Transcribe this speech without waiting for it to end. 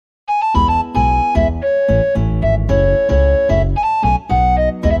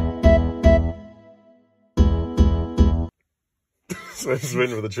So I was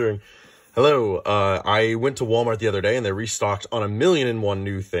waiting for the cheering. Hello, I went to Walmart the other day and they restocked on 1,000,001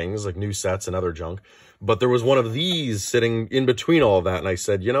 new things, like new sets and other junk. But there was one of these sitting in between all of that, and I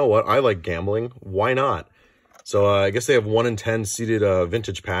said, you know what, I like gambling, why not? So I guess they have 1 in 10 seeded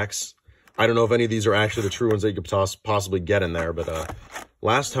vintage packs. I don't know if any of these are actually the true ones that you could possibly get in there, but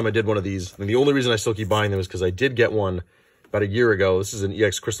last time I did one of these, and the only reason I still keep buying them is because I did get one about a year ago. This is an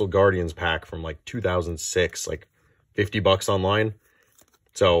EX Crystal Guardians pack from like 2006, like $50 online.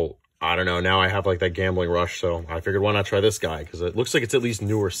 So I don't know, now I have like that gambling rush, so I figured why not try this guy, because it looks like it's at least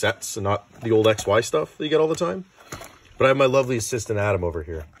newer sets and not the old XY stuff that you get all the time. But I have my lovely assistant Adam over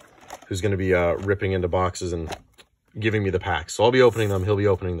here, who's going to be ripping into boxes and giving me the packs. So I'll be opening them, he'll be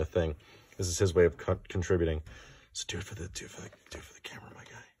opening the thing. This is his way of contributing. So do it for the camera, my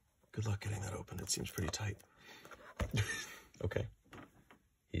guy. Good luck getting that open. It seems pretty tight. Okay.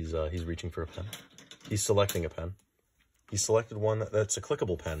 He's reaching for a pen. He's selecting a pen. He selected one that's a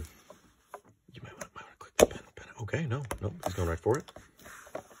clickable pen. You might want to click the pen. Okay, no, he's going right for it.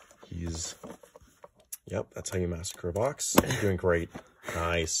 Yep, that's how you massacre a box. He's doing great.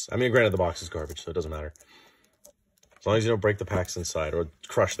 Nice. I mean, granted, the box is garbage, so it doesn't matter. As long as you don't break the packs inside or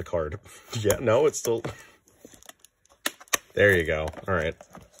crush the card. Yeah, no, it's still... There you go. All right.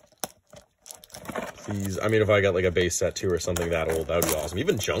 Please, I mean, if I got like a base set too or something that old, that would be awesome.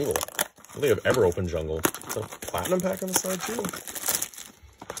 Even Jungle. I don't think I've ever opened Jungle. It's a platinum pack on the side too.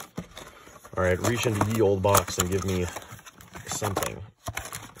 All right, reach into the old box and give me something.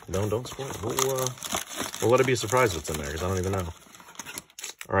 No, don't spoil it. We'll let it be a surprise what's in there, because I don't even know.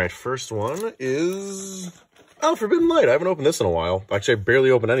 All right, first one is... Oh, Forbidden Light. I haven't opened this in a while. Actually, I barely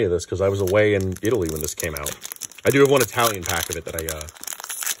opened any of this because I was away in Italy when this came out. I do have one Italian pack of it that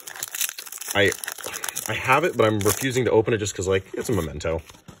I have it, but I'm refusing to open it just because, like, it's a memento.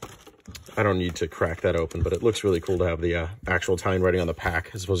 I don't need to crack that open, but it looks really cool to have the actual Italian writing on the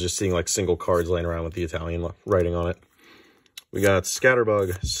pack, as opposed to just seeing, like, single cards laying around with the Italian writing on it. We got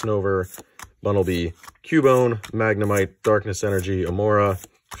Scatterbug, Snover, Bunnelby, Cubone, Magnemite, Darkness Energy, Amora,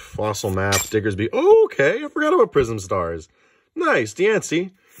 Fossil Map, Diggersby. Oh, okay, I forgot about Prism Stars. Nice,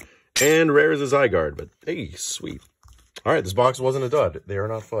 Deancey. And rare is a Zygarde, but hey, sweet. All right, this box wasn't a dud. They are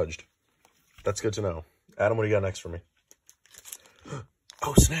not fudged. That's good to know. Adam, what do you got next for me?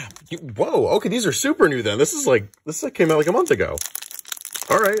 Oh, snap. Whoa, okay, these are super new then. This came out like a month ago.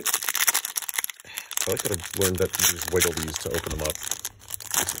 All right. I like that I've learned that you just wiggle these to open them up.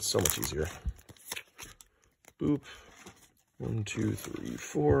 It's so much easier. Boop. 1, 2, 3,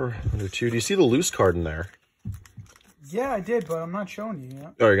 4. Under 2. Do you see the loose card in there? Yeah, I did, but I'm not showing you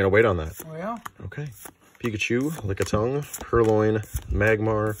yet. Oh, you're going to wait on that? Oh, yeah? Okay. Pikachu, Lickitung, Purloin,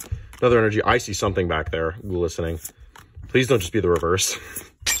 Magmar, another energy. I see something back there glistening. Please don't just be the reverse.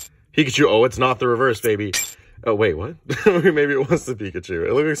 Pikachu. Oh, it's not the reverse, baby. Oh, wait, what? Maybe it was the Pikachu.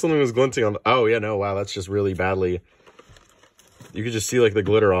 It looked like something was glinting on the... Oh, yeah, no, wow, that's just really badly... You could just see, like, the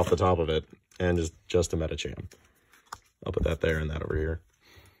glitter off the top of it. And just a Metacham. I'll put that there and that over here.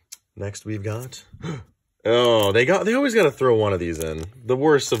 Next, we've got... Oh, they always got to throw one of these in. The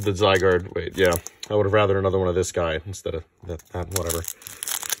worst of the Zygarde. Wait, yeah. I would have rather another one of this guy instead of that whatever.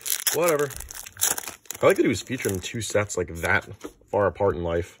 Whatever. I like that he was featured in 2 sets like that far apart in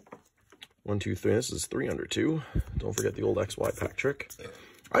life. 1, 2, 3. This is 3 under 2. Don't forget the old XY pack trick.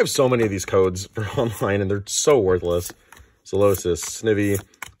 I have so many of these codes for online, and they're so worthless. Solosis, Snivy,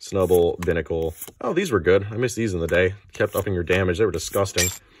 Snubble, Binnacle. Oh, these were good. I missed these in the day. Kept upping your damage. They were disgusting.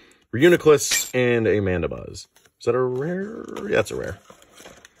 Reuniclus and a Mandibuzz. Is that a rare? Yeah, it's a rare.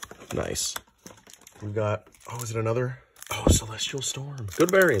 Nice. We've got... Oh, is it another? Oh, Celestial Storm.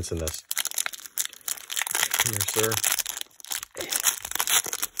 Good variants in this. Come here, sir.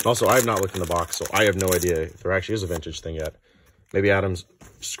 Also, I have not looked in the box, so I have no idea if there actually is a vintage thing yet. Maybe Adam's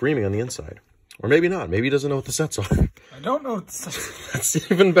screaming on the inside. Or maybe not. Maybe he doesn't know what the sets are. I don't know what the sets are.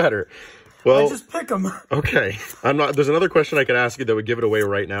 That's even better. Well, I just pick them. Okay. There's another question I could ask you that would give it away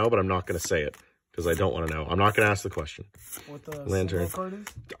right now, but I'm not going to say it because I don't want to know. I'm not going to ask the question. What the Lantern card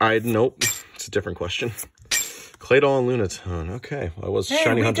is? Nope. It's a different question. Claydol and Lunatone. Okay. Well, I was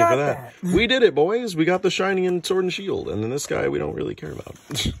shiny hunting for that. We did it, boys. We got the shiny in Sword and Shield. And then this guy we don't really care about.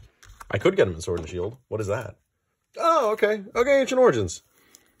 I could get him in Sword and Shield. What is that? Oh, okay. Okay, Ancient Origins.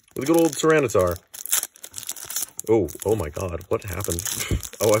 With a good old Tyranitar. Oh my god. What happened?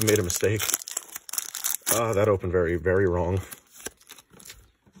 Oh, I've made a mistake. That opened very, very wrong.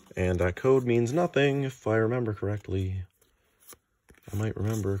 And that code means nothing if I remember correctly. I might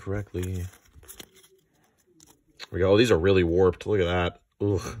remember correctly. There we go. Oh, these are really warped. Look at that.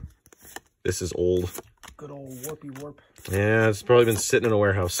 Ugh. This is old. Good old warpy warp. Yeah, it's probably been sitting in a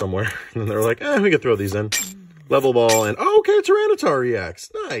warehouse somewhere. And then they're like, we could throw these in. Level Ball, and oh, okay, Tyranitar EX.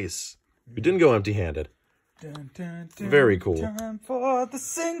 Nice. We didn't go empty-handed. Dun, dun, dun, Very cool. Time for the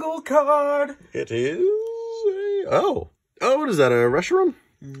single card. It is oh, what is that, a Reshiram?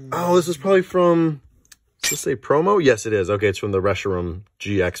 Oh, this is probably from, does this say promo? Yes, it is. Okay, it's from the Reshiram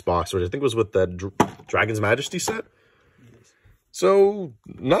GX box, which I think was with that Dragon's Majesty set. So,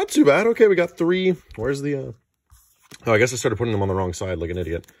 not too bad. Okay, we got 3. Where's the, oh, I guess I started putting them on the wrong side like an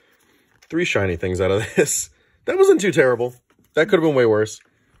idiot. 3 shiny things out of this. That wasn't too terrible. That could have been way worse.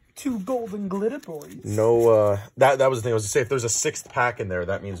 2 golden glitter boys. No, that was the thing. I was to say, if there's a 6th pack in there,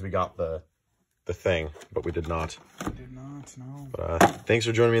 that means we got the thing, but we did not. We did not, no. But thanks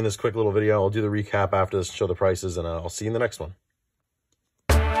for joining me in this quick little video. I'll do the recap after this, show the prices, and I'll see you in the next one.